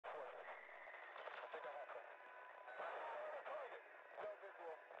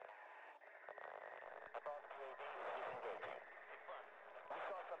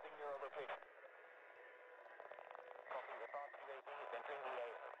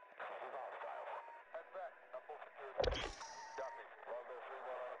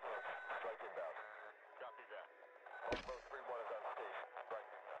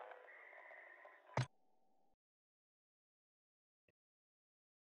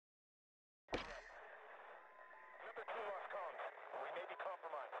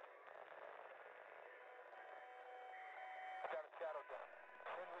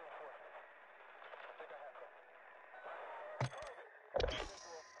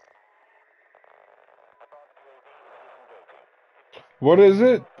What is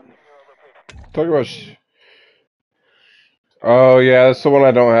it? Talk about Oh yeah, that's the one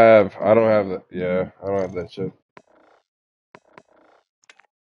I don't have. I don't have that. Yeah, I don't have that shit.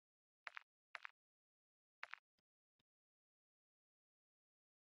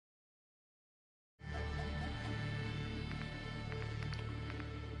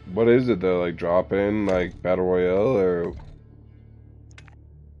 What is it though? Like drop in, like battle royale, or?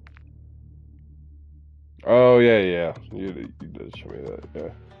 Oh yeah, yeah. You did show me that. Yeah.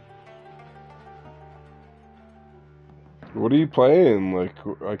 What are you playing? Like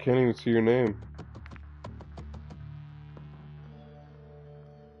I can't even see your name.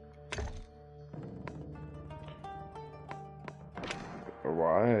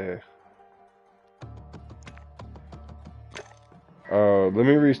 Why? Oh, let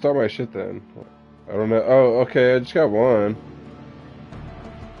me restart my shit then. I don't know. Oh, okay. I just got one.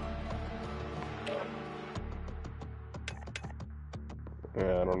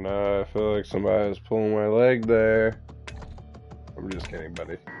 Yeah, I don't know. I feel like somebody was pulling my leg there. I'm just kidding,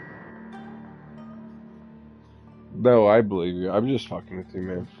 buddy. No, I believe you. I'm just fucking with you,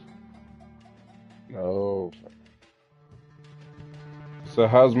 man. No. So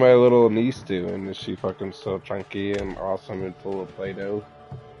how's my little niece doing? Is she fucking so chunky and awesome and full of Play-Doh?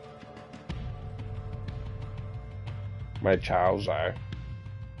 My child's are.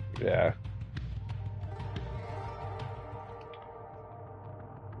 Yeah.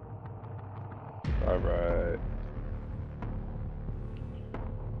 Alright.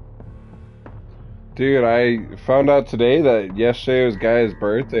 Dude, I found out today that yesterday was Guy's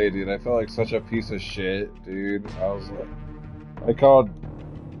birthday, dude. I felt like such a piece of shit, dude. I was like, I called,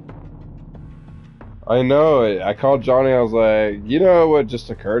 I know it. I called Johnny, I was like, you know what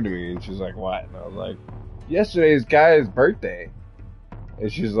just occurred to me? And she's like, what? And I was like, yesterday's Guy's birthday.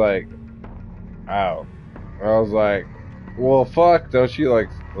 And she's like, oh. And I was like, well, fuck, don't you I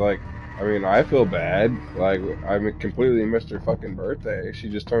mean, I feel bad. Like, I completely missed her fucking birthday. She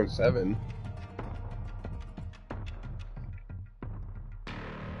just turned 7.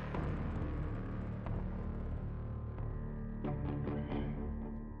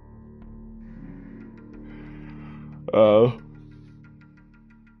 Oh.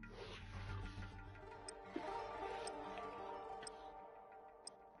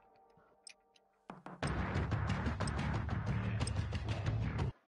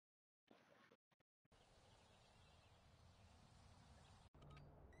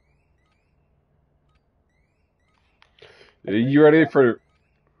 You ready for...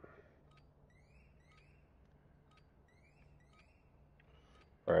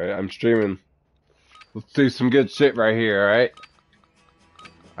 Alright, I'm streaming. Let's do some good shit right here, alright?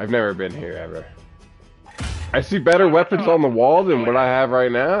 I've never been here, ever. I see better weapons on the wall than what I have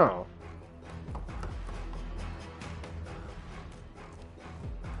right now.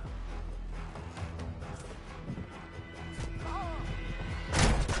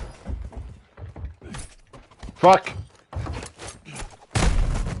 Fuck!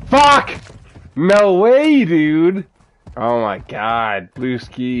 Fuck! No way, dude! Oh my god, blue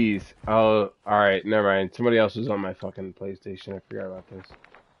skis. Oh, alright, never mind. Somebody else was on my fucking PlayStation. I forgot about this.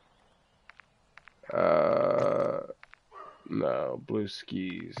 No, blue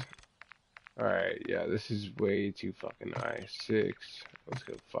skis. Alright, yeah, this is way too fucking high. 6. Let's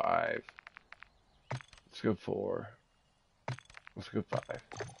go 5. Let's go 4. Let's go 5.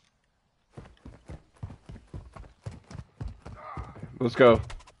 Let's go.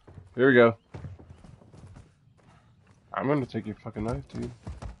 Here we go. I'm gonna take your fucking knife, dude.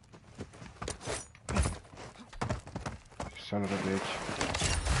 You son of a bitch.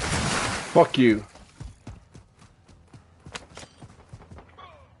 Fuck you.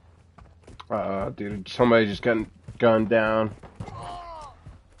 Dude, somebody just got gunned down.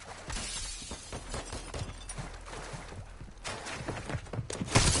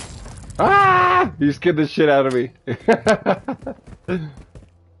 Ah! You scared the shit out of me.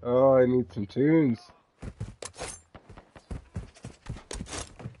 Oh, I need some tunes.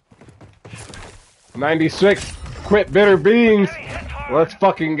 '96. Quit bitter beans. Let's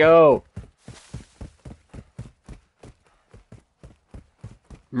fucking go.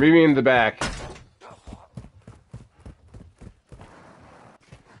 Meet me in the back.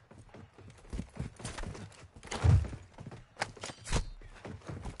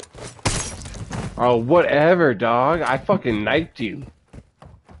 Oh, whatever, dog. I fucking knifed you.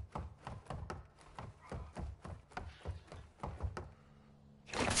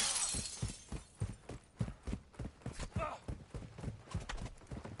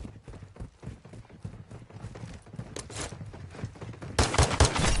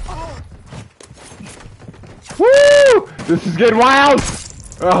 Woo! This is getting wild!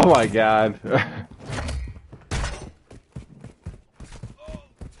 Oh my god.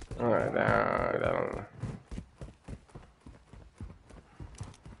 Alright, now, I don't know.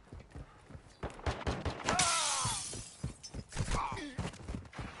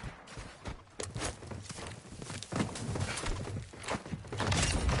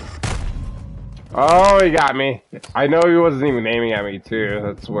 Oh, he got me. I know he wasn't even aiming at me, too.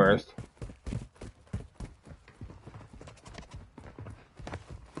 That's worst.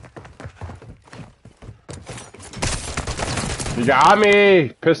 He got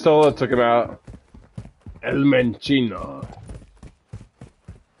me! Pistola took him out. El Menchino.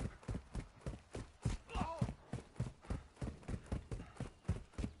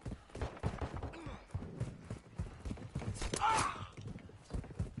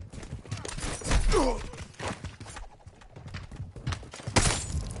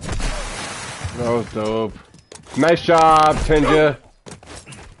 That was dope. Nice job, Tinja.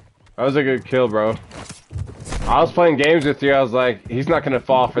 That was a good kill, bro. I was playing games with you. I was like, he's not gonna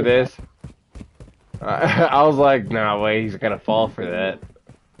fall for this. I was like, no way, he's gonna fall for that.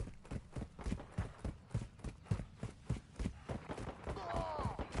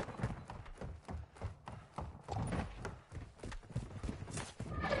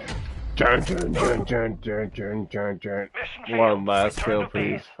 Dun, dun, dun, dun, dun, dun, dun, dun. One last kill,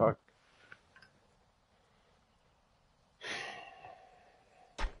 please. Fuck.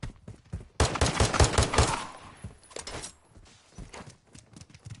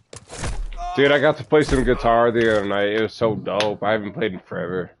 Dude, I got to play some guitar the other night. It was so dope. I haven't played in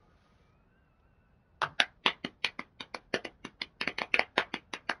forever. Of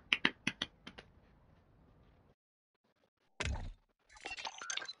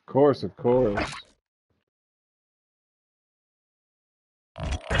course, of course.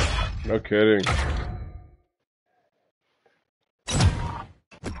 No kidding.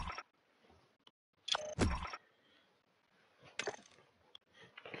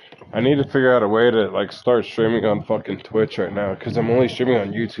 I need to figure out a way to like start streaming on fucking Twitch right now because I'm only streaming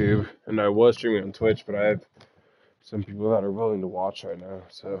on YouTube and I was streaming on Twitch, but I have some people that are willing to watch right now.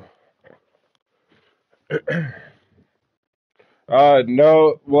 So,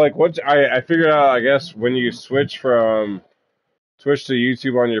 no, like what I figured out. I guess when you switch from Twitch to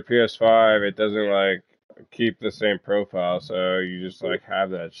YouTube on your PS5, it doesn't like keep the same profile, so you just like have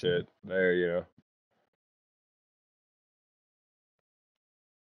that shit there, you know.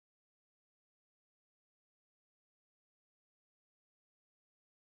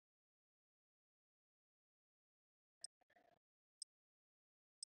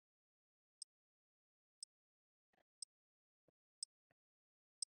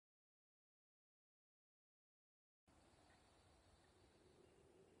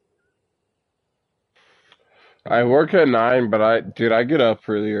 I work at 9, but dude, I get up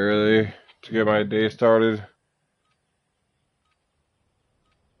really early to get my day started.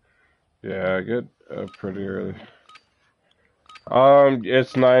 Yeah, I get up pretty early.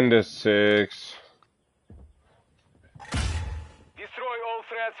 It's 9 to 6. Destroy all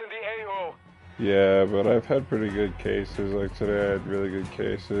threats in the AO. Yeah, but I've had pretty good cases. Like today, I had really good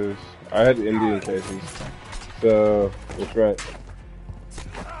cases. I had Indian cases, so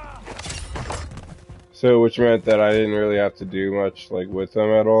which meant that I didn't really have to do much like with them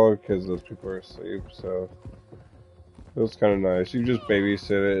at all because those people are asleep. So it was kind of nice. You just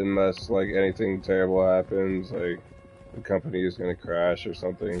babysit it unless like anything terrible happens, like the company is gonna crash or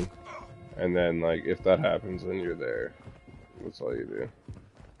something, and then like if that happens, then you're there. That's all you do.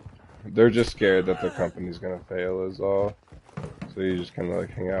 They're just scared that their company's gonna fail is all. So you just kind of like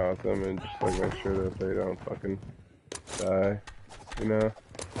hang out with them and just like make sure that they don't fucking die, you know?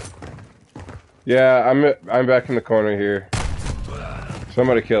 Yeah, I'm back in the corner here.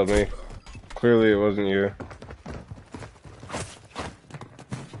 Somebody killed me. Clearly it wasn't you.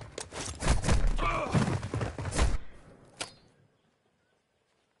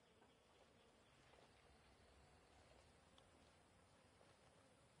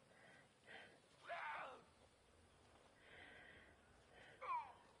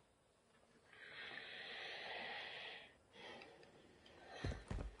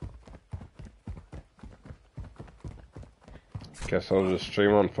 Guess I'll just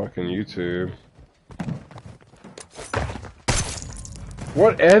stream on fucking YouTube.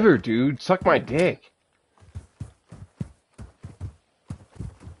 Whatever, dude. Suck my dick.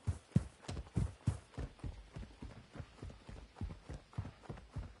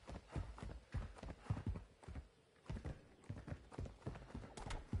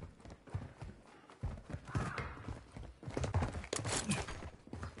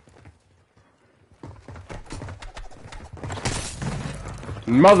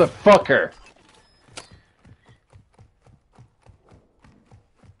 Motherfucker!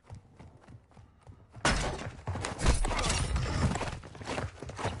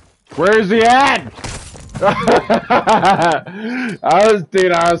 Where's he at? I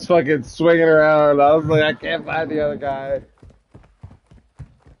was fucking swinging around. I was like, I can't find the other guy.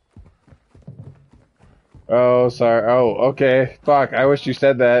 Oh, sorry. Oh, okay. Fuck, I wish you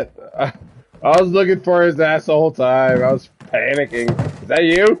said that. I was looking for his ass the whole time. I was panicking. Is that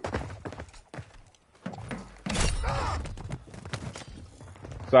you?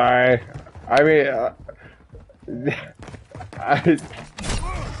 Sorry. I mean,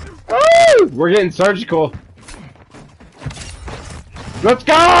 Woo! We're getting surgical. Let's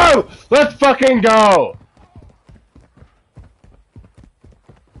go! Let's fucking go!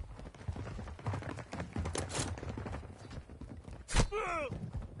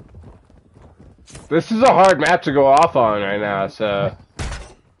 This is a hard map to go off on right now, so...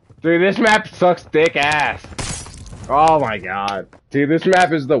 Dude, this map sucks dick ass. Oh my god. Dude, this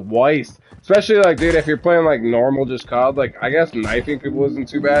map is the worst. Especially, like, dude, if you're playing, like, normal just COD, like, I guess knifing people isn't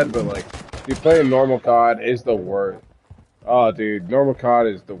too bad, but, like, if you're playing normal COD, is the worst. Oh, dude, normal COD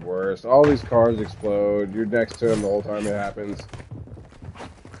is the worst. All these cars explode. You're next to them the whole time it happens.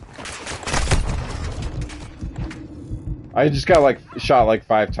 I just got, like, shot, like,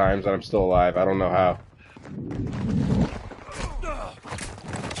 5 times and I'm still alive. I don't know how.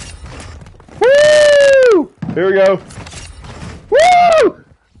 Woo! Here we go. Woo!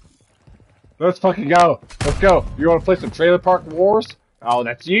 Let's fucking go. Let's go. You want to play some Trailer Park Wars? Oh,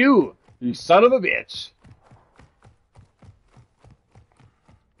 that's you! You son of a bitch.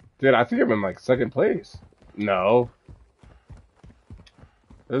 Dude, I think I'm in, like, 2nd place. No.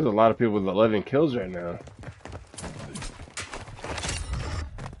 There's a lot of people with 11 kills right now.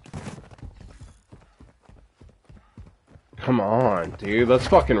 Come on, dude. Let's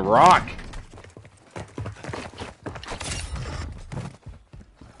fucking rock.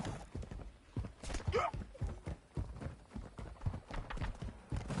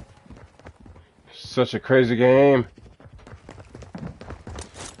 Such a crazy game.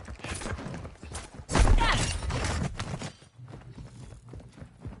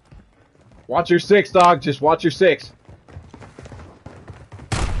 Watch your 6, dog. Just watch your 6.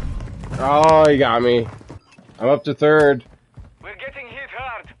 Oh, you got me. I'm up to 3rd. We're getting hit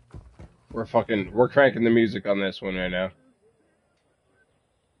hard. We're cranking the music on this one right now.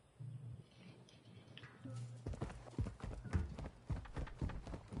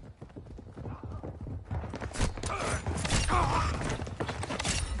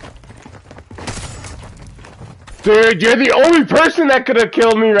 Dude, you're the only person that could have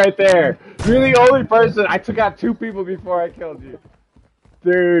killed me right there. You're the only person. I took out 2 people before I killed you.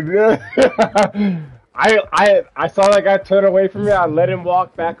 Dude. I saw that guy turn away from me. I let him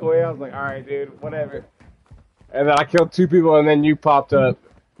walk back away. I was like, alright, dude, whatever. And then I killed 2 people and then you popped up.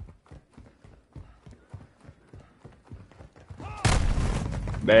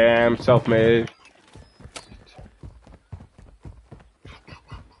 Damn, self-made.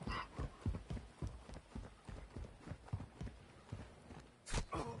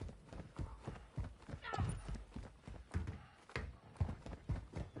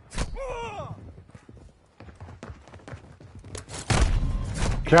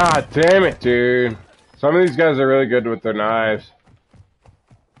 God damn it, dude. Some of these guys are really good with their knives.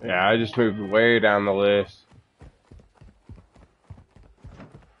 Yeah, I just moved way down the list.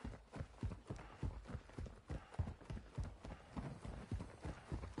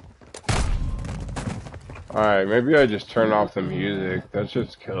 Alright, maybe I just turn off the music. That's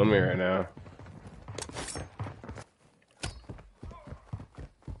just killing me right now.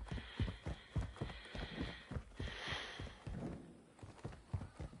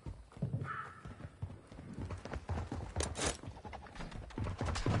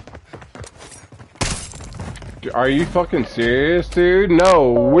 Are you fucking serious, dude?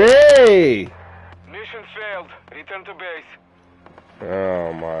 No way! Mission failed. Return to base.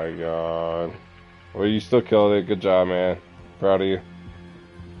 Oh my god. Well, you still killed it. Good job, man. Proud of you.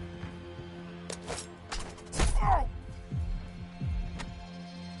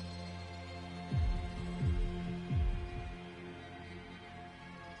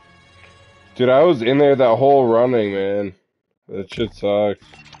 Dude, I was in there that whole running, man. That shit sucks.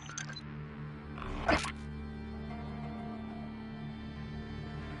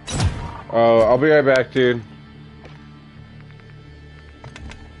 Oh, I'll be right back, dude.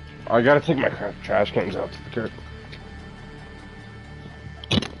 I gotta take my trash cans out to the curb.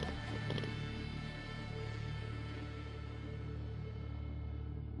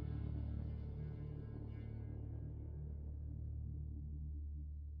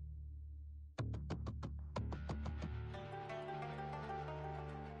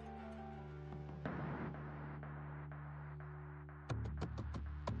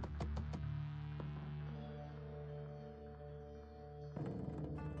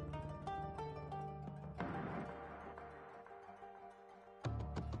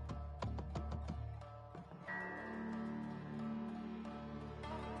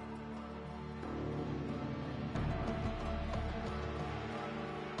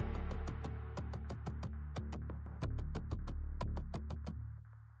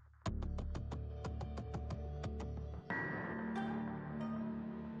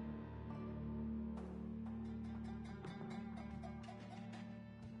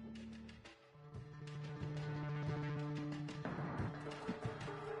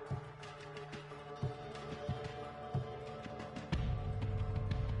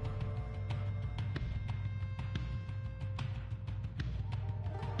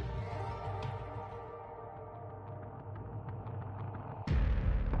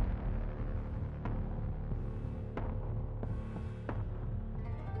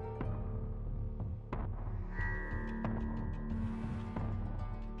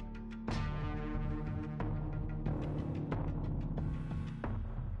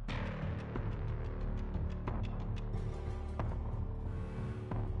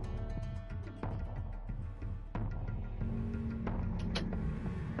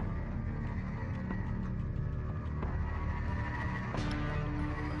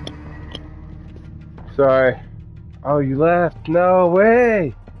 Sorry. Oh, you left? No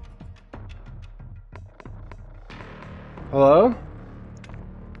way! Hello?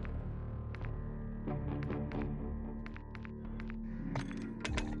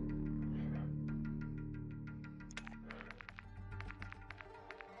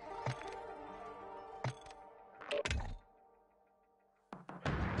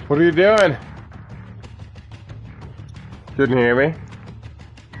 What are you doing? Couldn't hear me?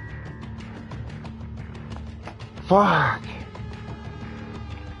 Fuck!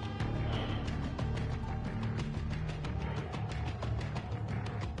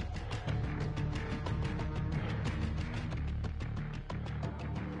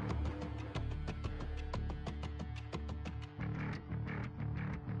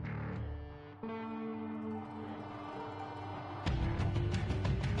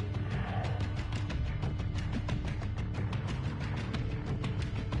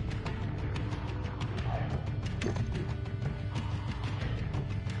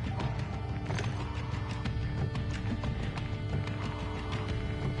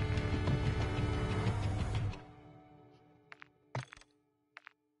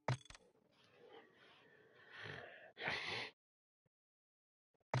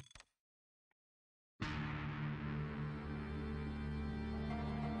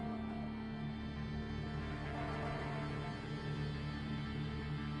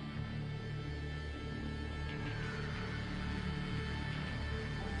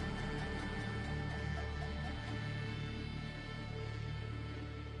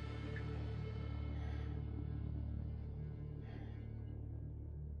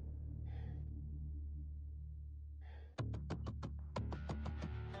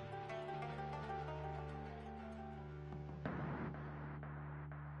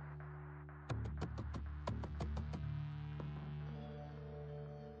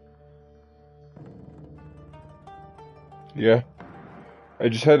 Yeah. I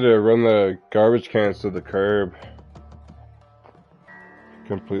just had to run the garbage cans to the curb.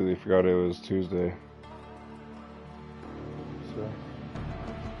 Completely forgot it was Tuesday. So.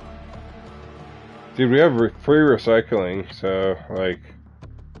 Dude, we have free recycling, so, like,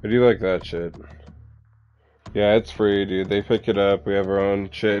 I do like that shit. Yeah, it's free, dude. They pick it up. We have our own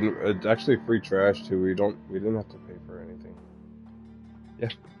shit. And it's actually free trash, too. We didn't have to pay for anything. Yeah,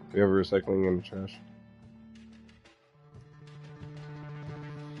 we have recycling in the trash.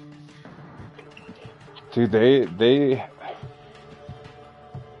 Dude, they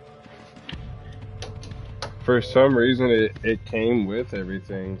for some reason it came with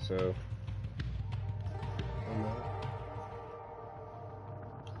everything, so.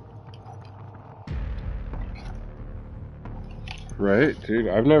 Right, dude.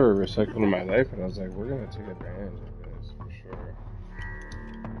 I've never recycled in my life, and I was like, we're gonna take advantage of this for sure.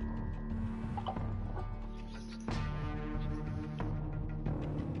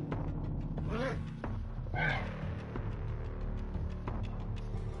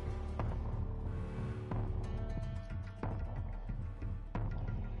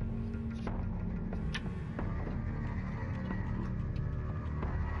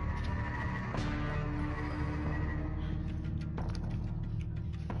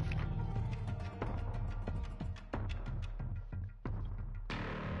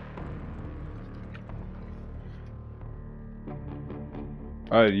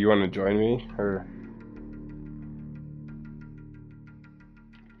 You want to join me, or?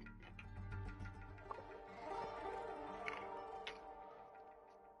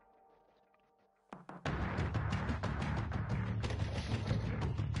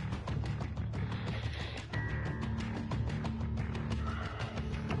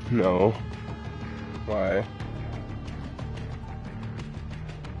 No. Why?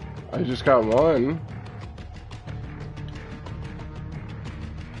 I just got one.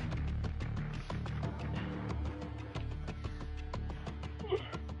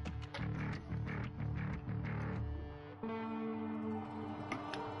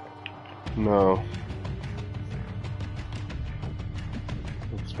 No.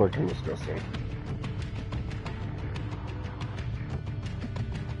 It's fucking disgusting.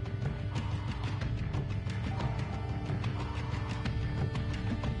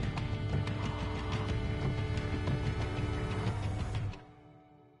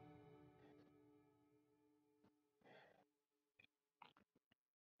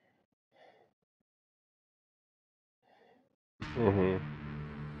 Mm-hmm.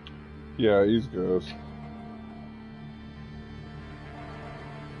 Yeah, he's gross.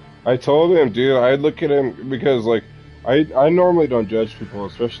 I told him, dude, I look at him because, like, I normally don't judge people,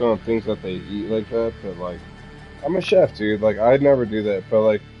 especially on things that they eat like that, but, like, I'm a chef, dude. Like, I'd never do that, but,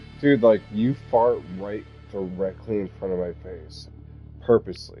 like, dude, like, you fart right directly in front of my face.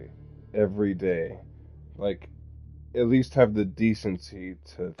 Purposely. Every day. Like, at least have the decency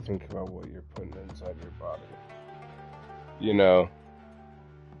to think about what you're putting inside your body. You know?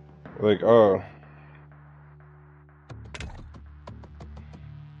 Like, oh.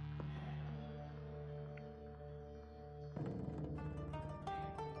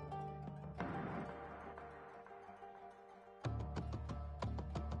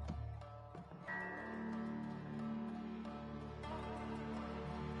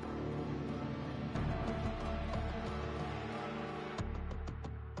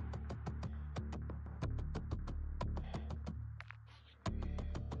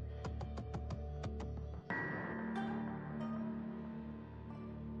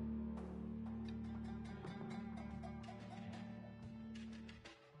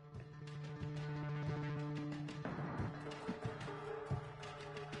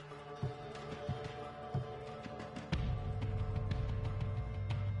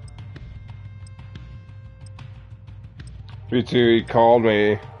 Me too, he called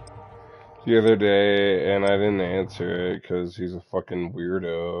me the other day, and I didn't answer it because he's a fucking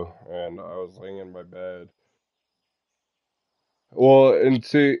weirdo, and I was laying in my bed. Well, and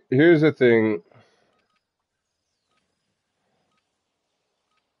see, here's the thing.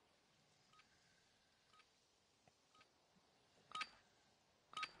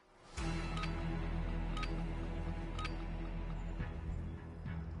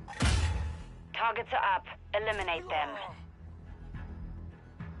 Targets are up. Eliminate them.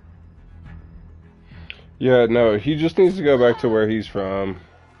 Yeah, no, he just needs to go back to where he's from.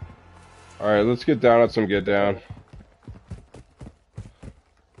 Alright, let's get down at some get down.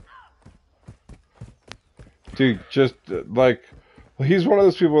 Dude, just, like, he's one of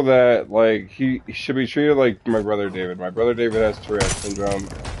those people that, like, he should be treated like my brother David. My brother David has Tourette's syndrome.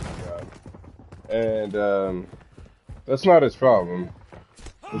 And, that's not his problem.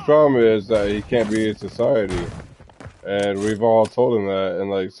 His problem is that he can't be in society. And we've all told him that, and,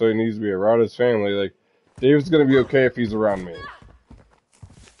 like, so he needs to be around his family. Like, David's gonna be okay if he's around me.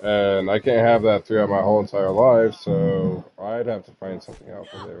 And I can't have that throughout my whole entire life, so I'd have to find something else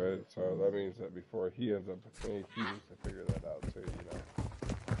with it, right? So that means that before he ends up with me, he needs to figure that out too, you know?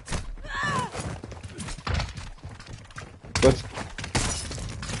 Let's...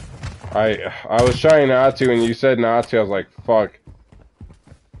 I was trying not to, and you said not to, I was like, fuck.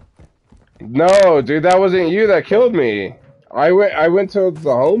 No, dude, that wasn't you that killed me. I went to the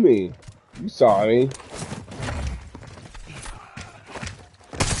homie. You saw me.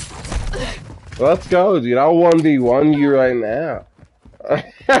 Let's go, dude. I'll 1v1 you right now.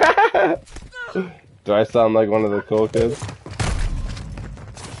 Do I sound like one of the cool kids?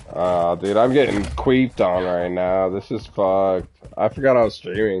 Dude, I'm getting queefed on right now. This is fucked. I forgot I was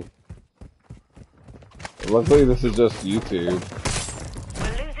streaming. Luckily, this is just YouTube.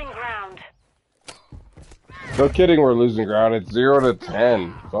 We're losing ground. No kidding, we're losing ground. It's 0 to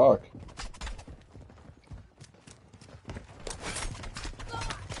 10. Fuck.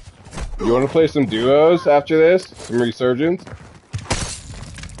 You want to play some duos after this? Some Resurgence?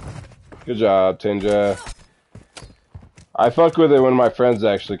 Good job, Tinja. I fuck with it when my friends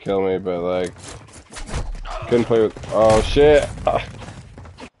actually kill me, but like... Couldn't play with... Oh, shit!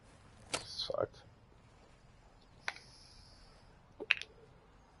 Sucked.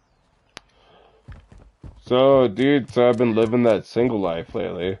 So, dude, I've been living that single life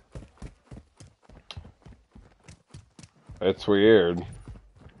lately. It's weird.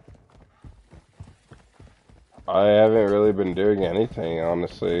 I haven't really been doing anything,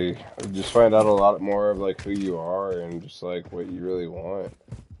 honestly. I just find out a lot more of like who you are and just like what you really want.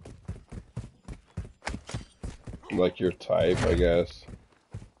 Like your type, I guess.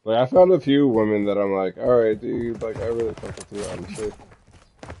 Like I found a few women that I'm like, alright dude, like I really fuck with you, honestly.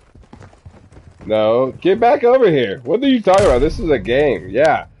 No, get back over here. What are you talking about? This is a game.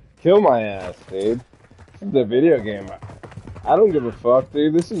 Yeah. Kill my ass, dude. This is a video game. I don't give a fuck,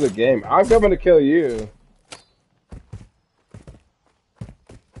 dude. This is a game. I'm coming to kill you.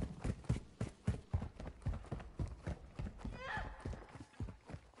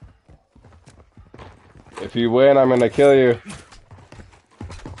 If you win, I'm gonna kill you.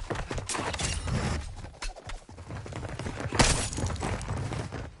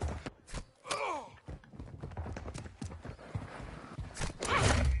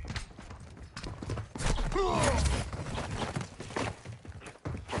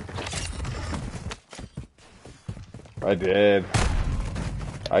 I did.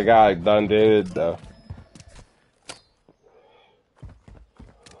 I got done did though.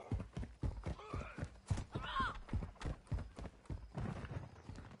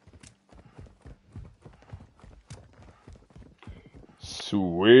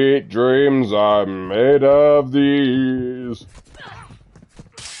 Sweet dreams are made of these.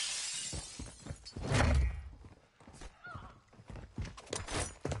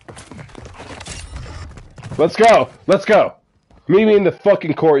 Let's go! Let's go! Meet me in the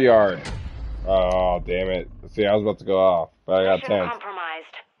fucking courtyard. Oh, damn it. See, I was about to go off, but I got 10. Compromised.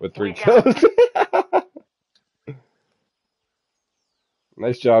 With 3 kills.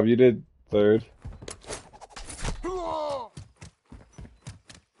 Nice job, you did third.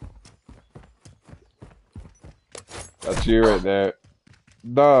 That's you right there.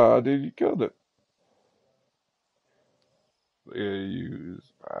 Nah, dude, you killed it.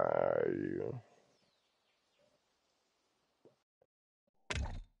 Use you.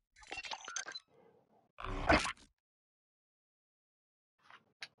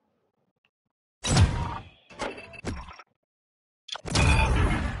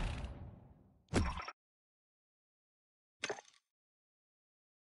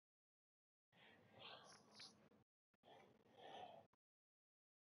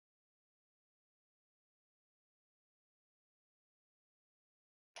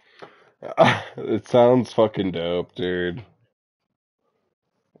 It sounds fucking dope, dude.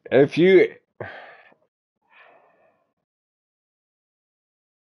 If you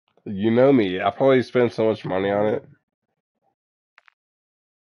know me, I probably spend so much money on it.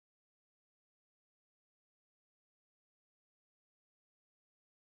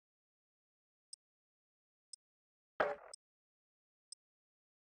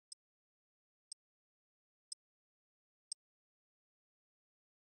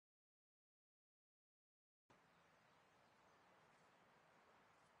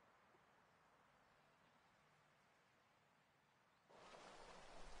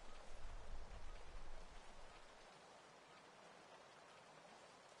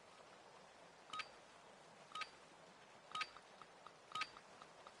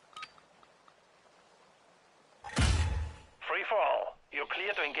 Free for all. You're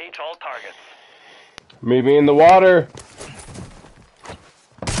clear to engage all targets. Meet me in the water.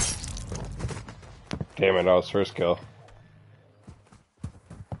 Damn it, I was first kill.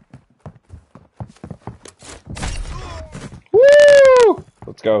 Woo!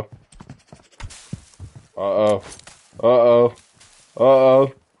 Let's go. Uh-oh. Uh-oh.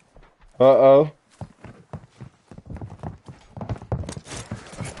 Uh-oh. Uh-oh.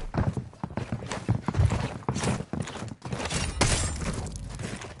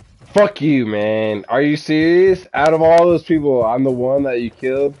 Fuck you, man. Are you serious? Out of all those people, I'm the one that you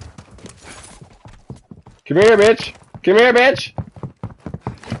killed? Come here, bitch. Come here, bitch.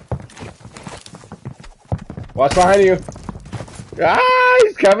 Watch behind you. Ah,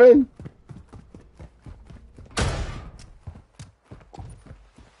 he's coming.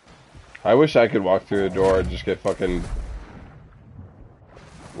 I wish I could walk through the door and just get fucking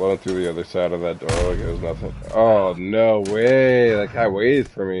blown through the other side of that door like it was nothing. Oh, no way. That guy waited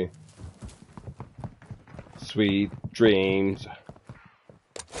for me. Sweet dreams.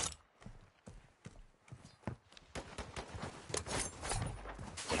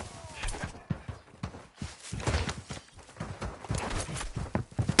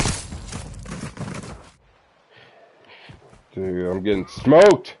 Dude, I'm getting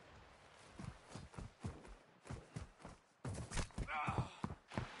smoked.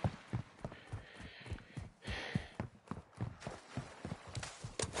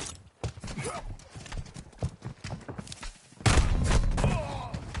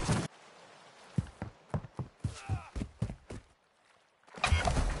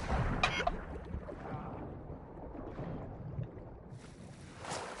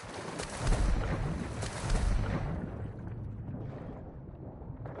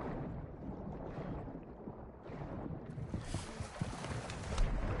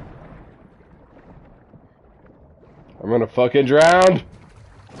 I'm gonna fucking drown.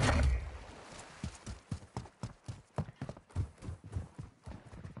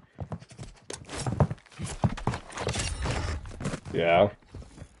 Yeah.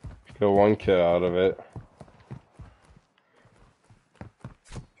 Kill one kid out of it.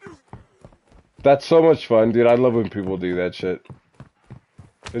 That's so much fun, dude. I love when people do that shit.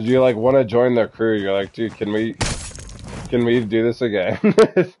 Cause you like want to join their crew. You're like, dude, can we do this again?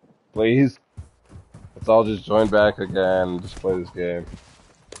 Please? Let's all just join back again and just play this game.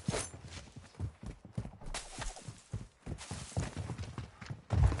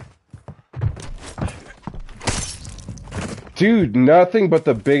 Dude, nothing but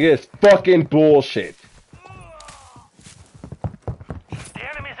the biggest fucking bullshit. The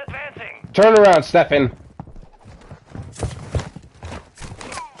enemy's advancing. Turn around, Stefan.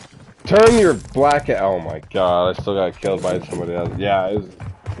 Turn your black... Oh my god, I still got killed by somebody else. Yeah, it was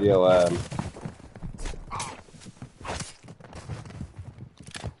BLM.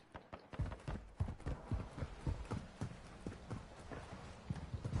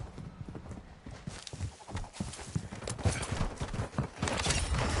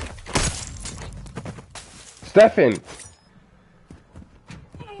 Stefan!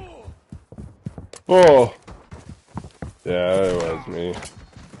 Oh! Yeah, it was me.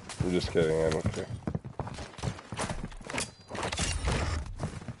 I'm just kidding, I don't care.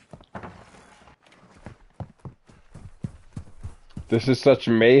 This is such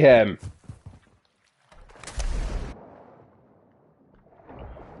mayhem.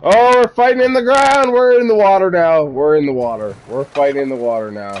 Oh, we're fighting in the ground! We're in the water now. We're in the water. We're fighting in the water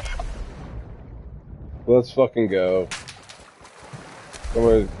now. Let's fucking go. Come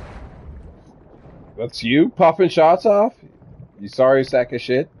on. That's you popping shots off? You sorry sack of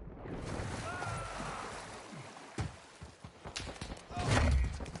shit?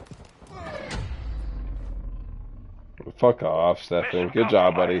 Fuck off, Stefan. Good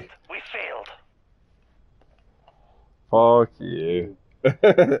job, buddy. We failed. Fuck you.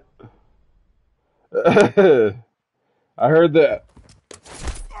 I heard that.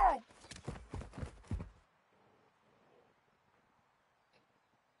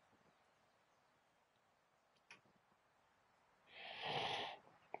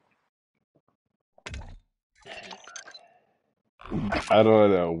 I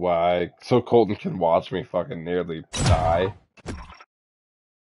don't know why. So Colton can watch me fucking nearly die.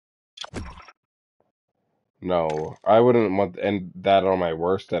 No, I wouldn't want that on my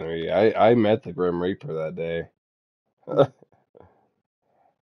worst enemy. I met the Grim Reaper that day.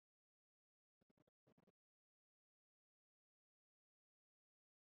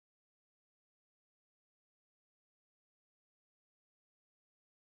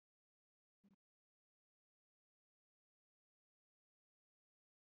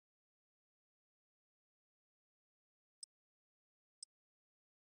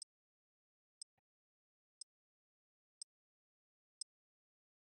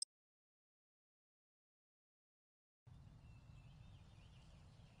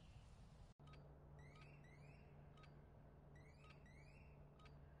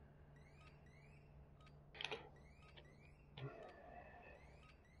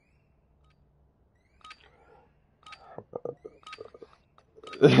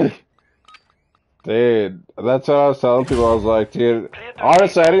 Dude, that's what I was telling people. I was like, dude,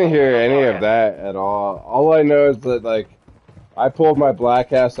 honestly, I didn't hear any of that at all. All I know is that, like, I pulled my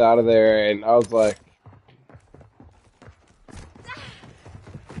black ass out of there, and I was like,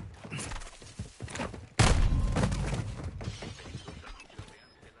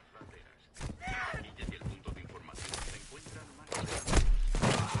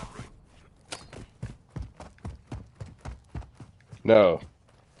 No,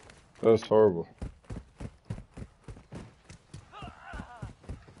 that was horrible.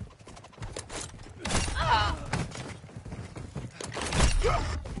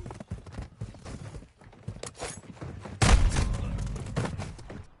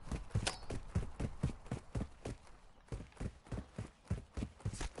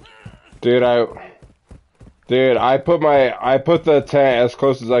 Dude, I put the tent as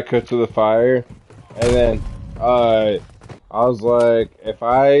close as I could to the fire, and then I was like,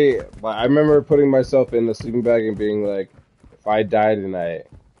 I remember putting myself in the sleeping bag and being like, if I die tonight,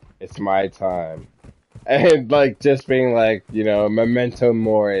 it's my time, and like just being like, you know, memento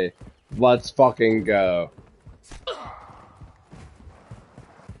mori, let's fucking go.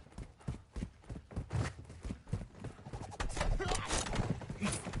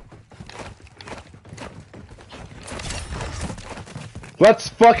 Let's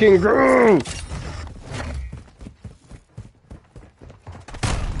fucking go!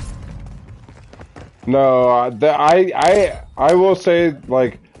 No, I will say,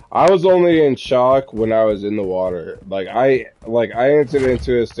 like, I was only in shock when I was in the water. I entered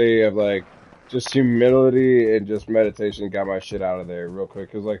into a state of like just humility and just meditation, got my shit out of there real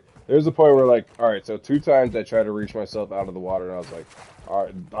quick. Cause like there's a point where like, all right, so 2 times I tried to reach myself out of the water, and I was like, all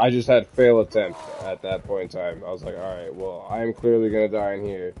right, I just had fail attempt at that point in time. I was like, all right, well, I am clearly gonna die in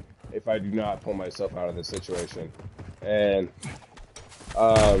here if I do not pull myself out of this situation, and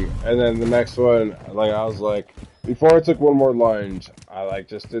then the next one, like, I was like, before I took one more lunge, I, like,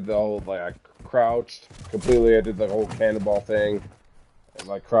 just did the whole, like, I crouched completely, I did the whole cannonball thing, and,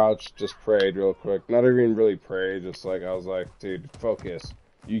 like, crouched, just prayed real quick, not even really prayed, just, like, I was like, dude, focus,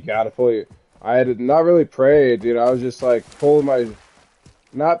 you gotta pull your, I had not really prayed, dude, I was just, like, pulling my,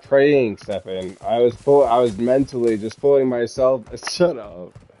 not praying, Stefan, I was mentally just pulling myself, shut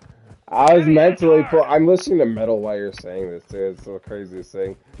up. I was mentally I'm listening to metal while you're saying this, dude. It's the craziest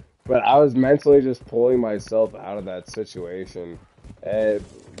thing. But I was mentally just pulling myself out of that situation. And,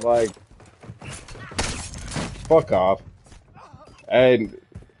 like, fuck off. And,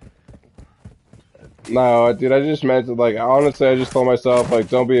 no, dude, I just meant to, like, honestly, I just told myself, like,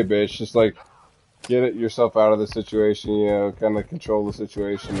 don't be a bitch. Just, like, get it yourself out of the situation, you know, kind of control the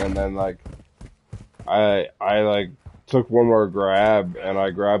situation. And then, like, I like, took one more grab, and I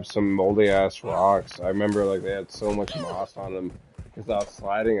grabbed some moldy ass rocks. I remember like they had so much moss on them because I was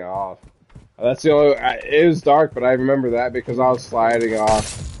sliding off. That's the only. It was dark, but I remember that because I was sliding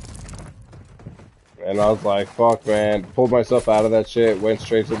off, and I was like, "Fuck, man!" Pulled myself out of that shit. Went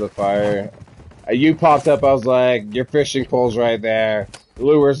straight to the fire. You popped up. I was like, "Your fishing pole's right there. The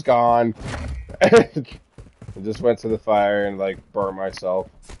lure's gone." I just went to the fire and like burnt myself.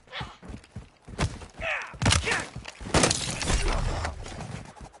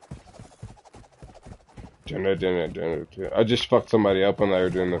 I just fucked somebody up when they were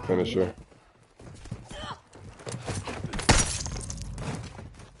doing the finisher.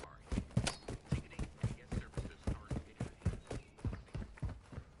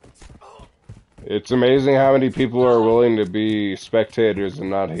 It's amazing how many people are willing to be spectators and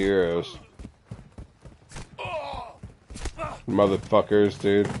not heroes. Motherfuckers,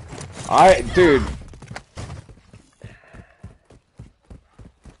 dude. Dude.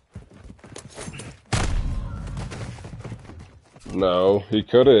 No, he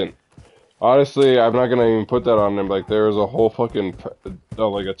couldn't. Honestly, I'm not gonna even put that on him. Like, there was a whole fucking,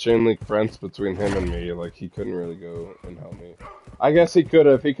 like, a chain link fence between him and me. Like, he couldn't really go and help me. I guess he could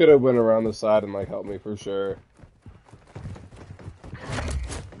have. He could have went around the side and, like, helped me for sure.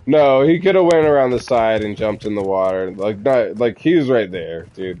 No, he could have went around the side and jumped in the water. Like, not, like, he was right there,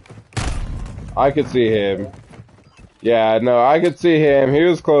 dude. I could see him. Yeah, no, I could see him. He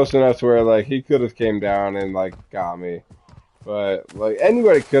was close enough to where, like, he could have came down and, like, got me. But, like,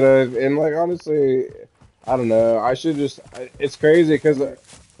 anybody could have, and, like, honestly, I don't know, I should just, it's crazy, because,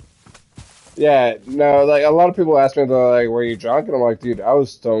 yeah, no, like, a lot of people ask me, they're like, were you drunk? And I'm like, dude, I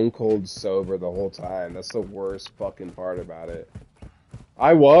was stone cold sober the whole time. That's the worst fucking part about it.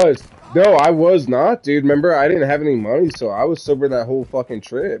 I was. No, I was not, dude. Remember, I didn't have any money, so I was sober that whole fucking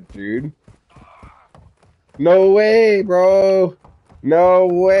trip, dude. No way, bro. No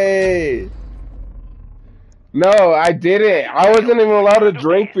way. No, I didn't. I wasn't even allowed to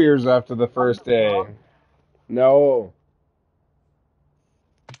drink beers after the first day. No.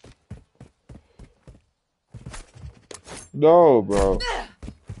 No, bro.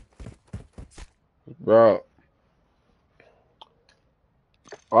 Bro.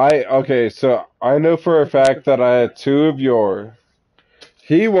 Okay, so I know for a fact that I had 2 of yours.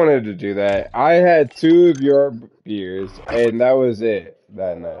 He wanted to do that. I had 2 of your beers, and that was it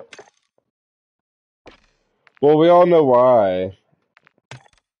that night. Well, we all know why.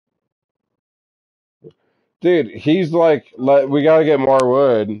 Dude, he's like, we gotta get more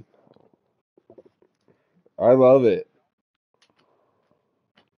wood. I love it.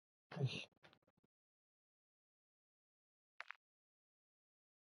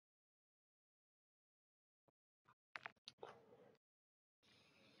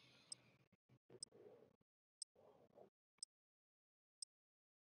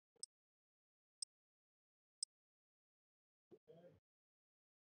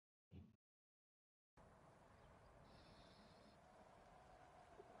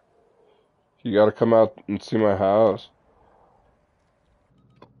 You gotta come out and see my house.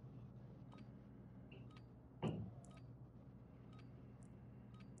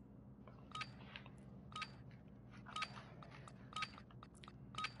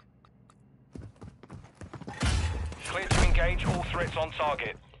 Clear to engage all threats on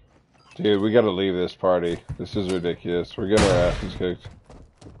target. Dude, we gotta leave this party. This is ridiculous. We're getting our asses kicked.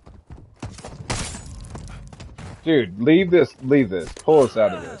 Dude, leave this. Leave this. Pull us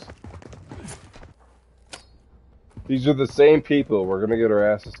out of this. These are the same people. We're gonna get our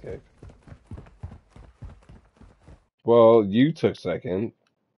asses kicked. Well, you took second.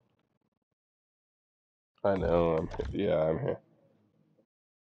 I know. Yeah, I'm here.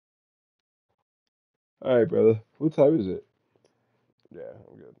 All right, brother. What time is it? Yeah,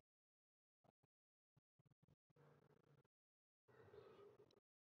 I'm good.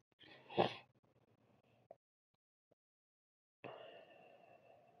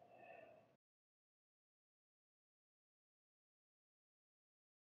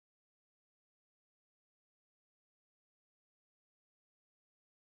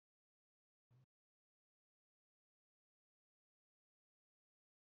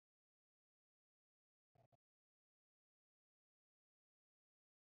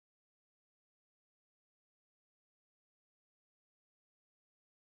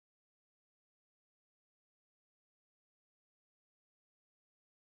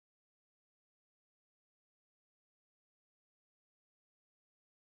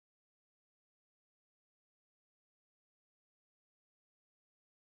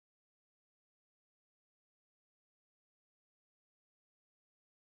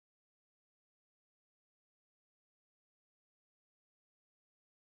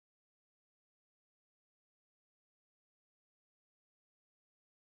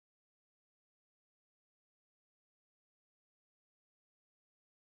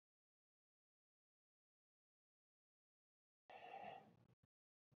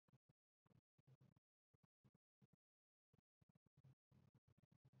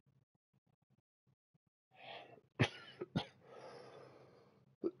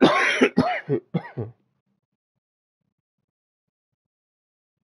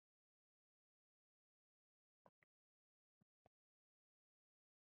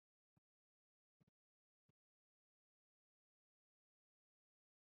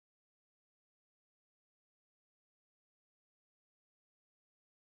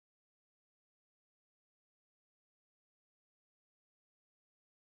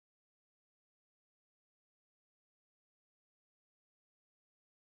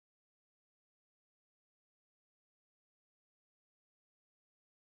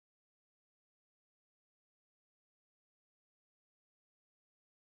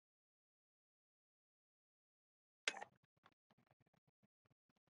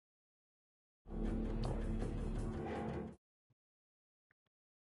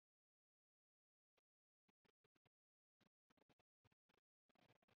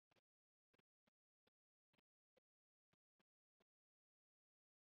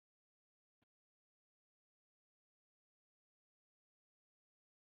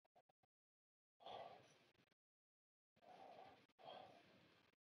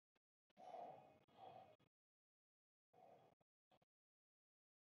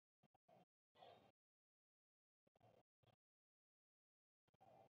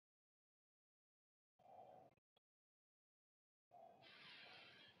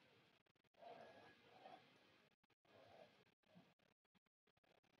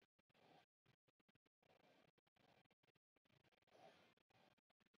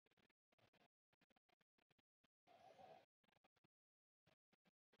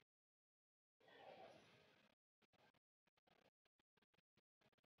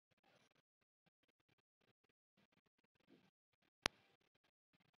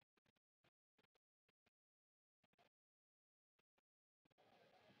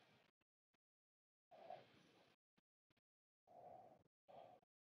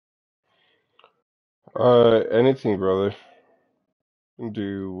 Anything, brother.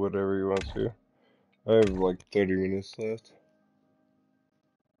 Do whatever you want to. I have like 30 minutes left.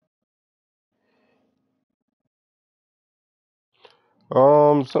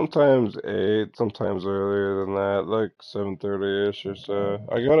 Sometimes 8, sometimes earlier than that, like 7:30ish or so.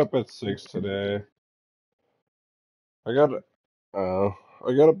 I got up at 6 today. I got uh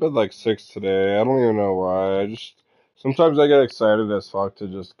I got up at like 6 today. I don't even know why. I just sometimes I get excited as fuck to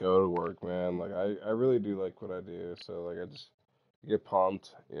just go to work, man. Like I really do like what I do, so like I just get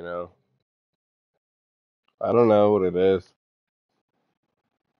pumped, you know. I don't know what it is.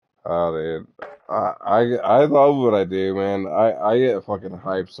 Oh, dude. I love what I do, man. I get fucking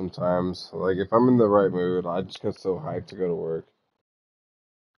hyped sometimes. Like if I'm in the right mood, I just get so hyped to go to work.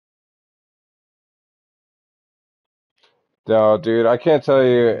 No, dude, I can't tell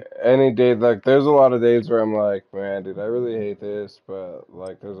you any day. Like, there's a lot of days where I'm like, man, dude, I really hate this. But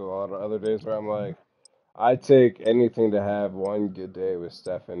like, there's a lot of other days where I'm like, I take anything to have one good day with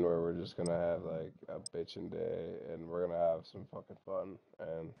Stefan, where we're just gonna have like a bitchin' day, and we're gonna have some fucking fun.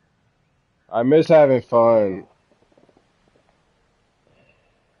 And I miss having fun.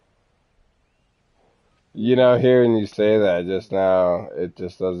 You know, hearing you say that just now, it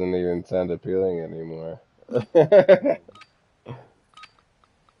just doesn't even sound appealing anymore.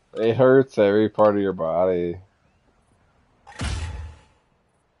 It hurts every part of your body.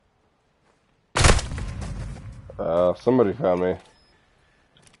 Somebody found me.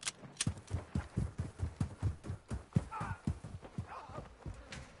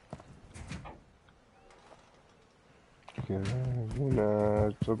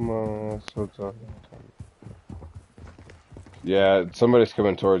 Yeah, somebody's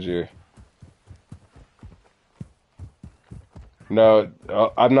coming towards you. No,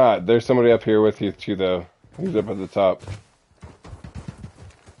 I'm not. There's somebody up here with you too, though. He's up at the top.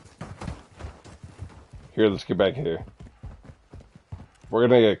 Here, let's get back here. We're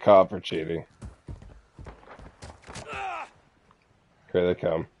gonna get caught for cheating. Here they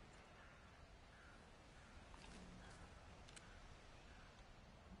come.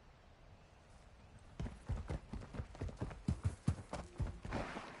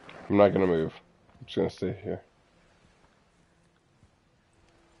 I'm not gonna move. I'm just gonna stay here.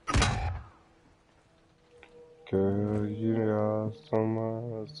 Girl, you got so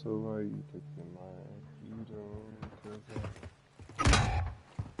much, so why you taking my freedom?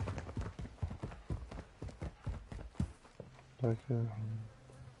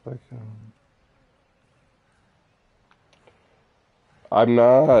 Like I'm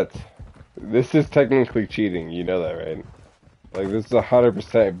not. This is technically cheating. You know that, right? Like, this is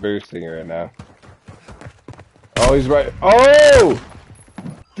 100% boosting right now. Oh, he's right. Oh!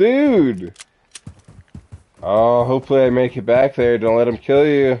 Dude! Oh, hopefully I make it back there. Don't let him kill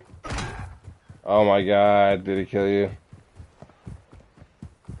you. Oh my god, did he kill you?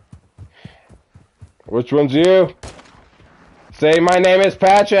 Which one's you? Say my name is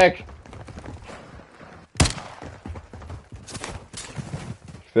Patrick!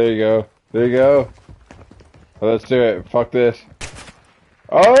 There you go. There you go. Well, let's do it. Fuck this.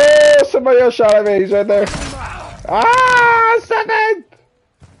 Oh, somebody else shot at me. He's right there. Ah, 7!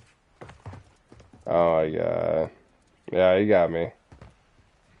 Oh my god. Yeah, he got me.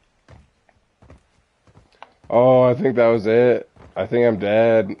 Oh, I think that was it. I think I'm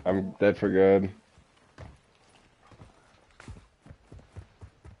dead. I'm dead for good.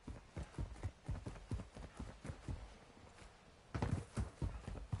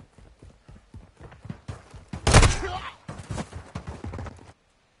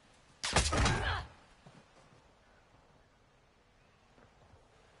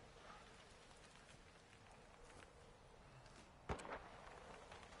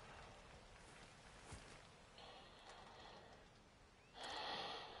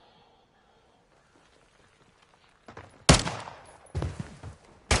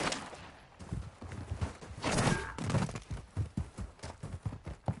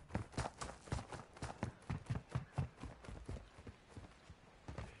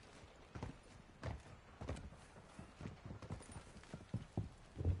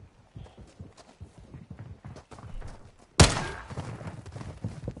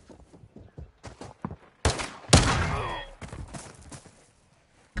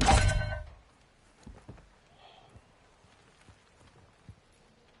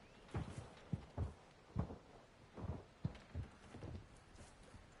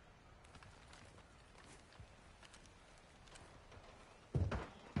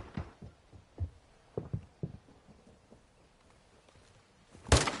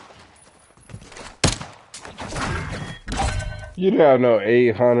 You have no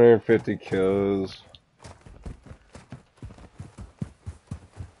 850 kills.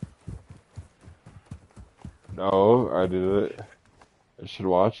 No, I did it. I should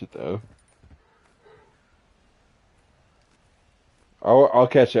watch it though. I'll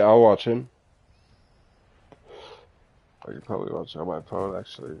catch it. I'll watch him. I could probably watch it on my phone,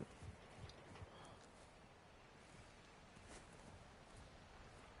 actually.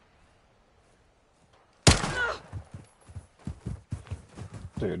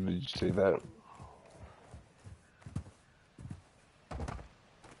 Dude, did you see that?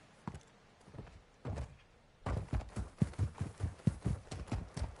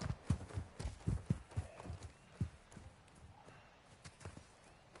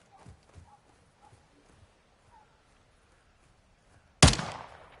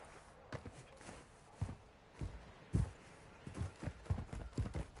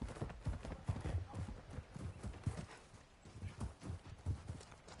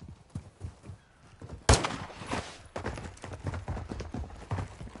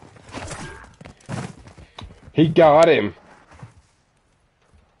 He got him.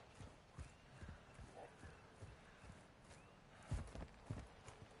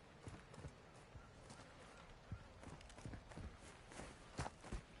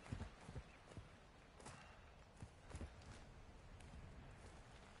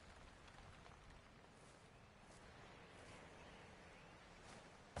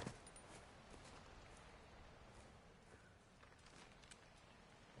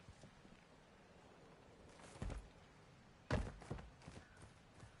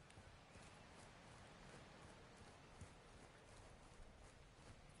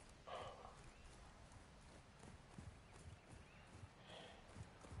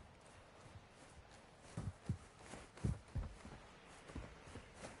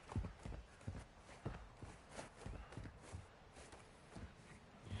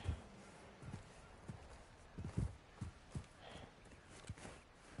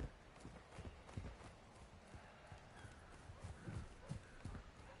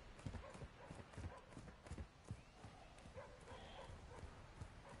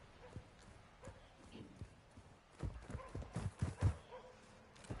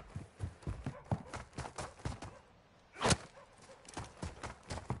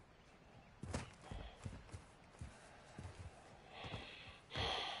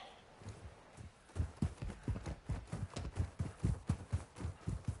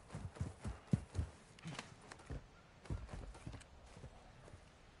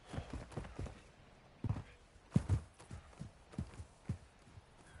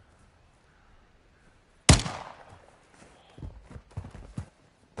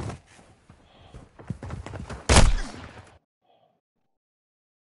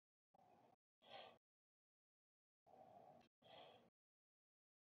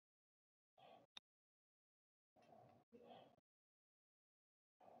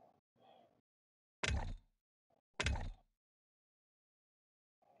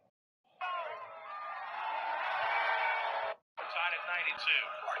 Tied at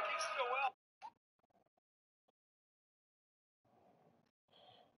 92.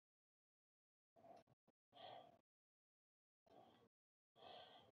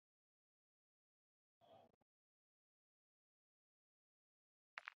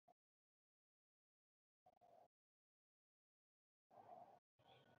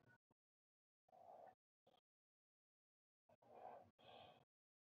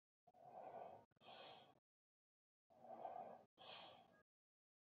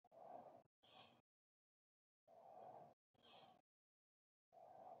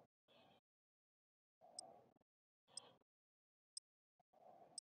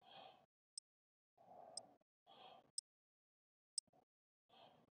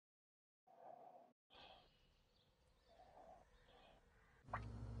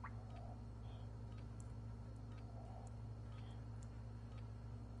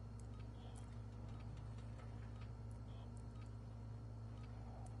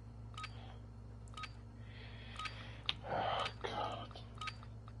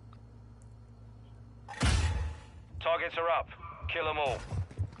 Targets are up. Kill them all.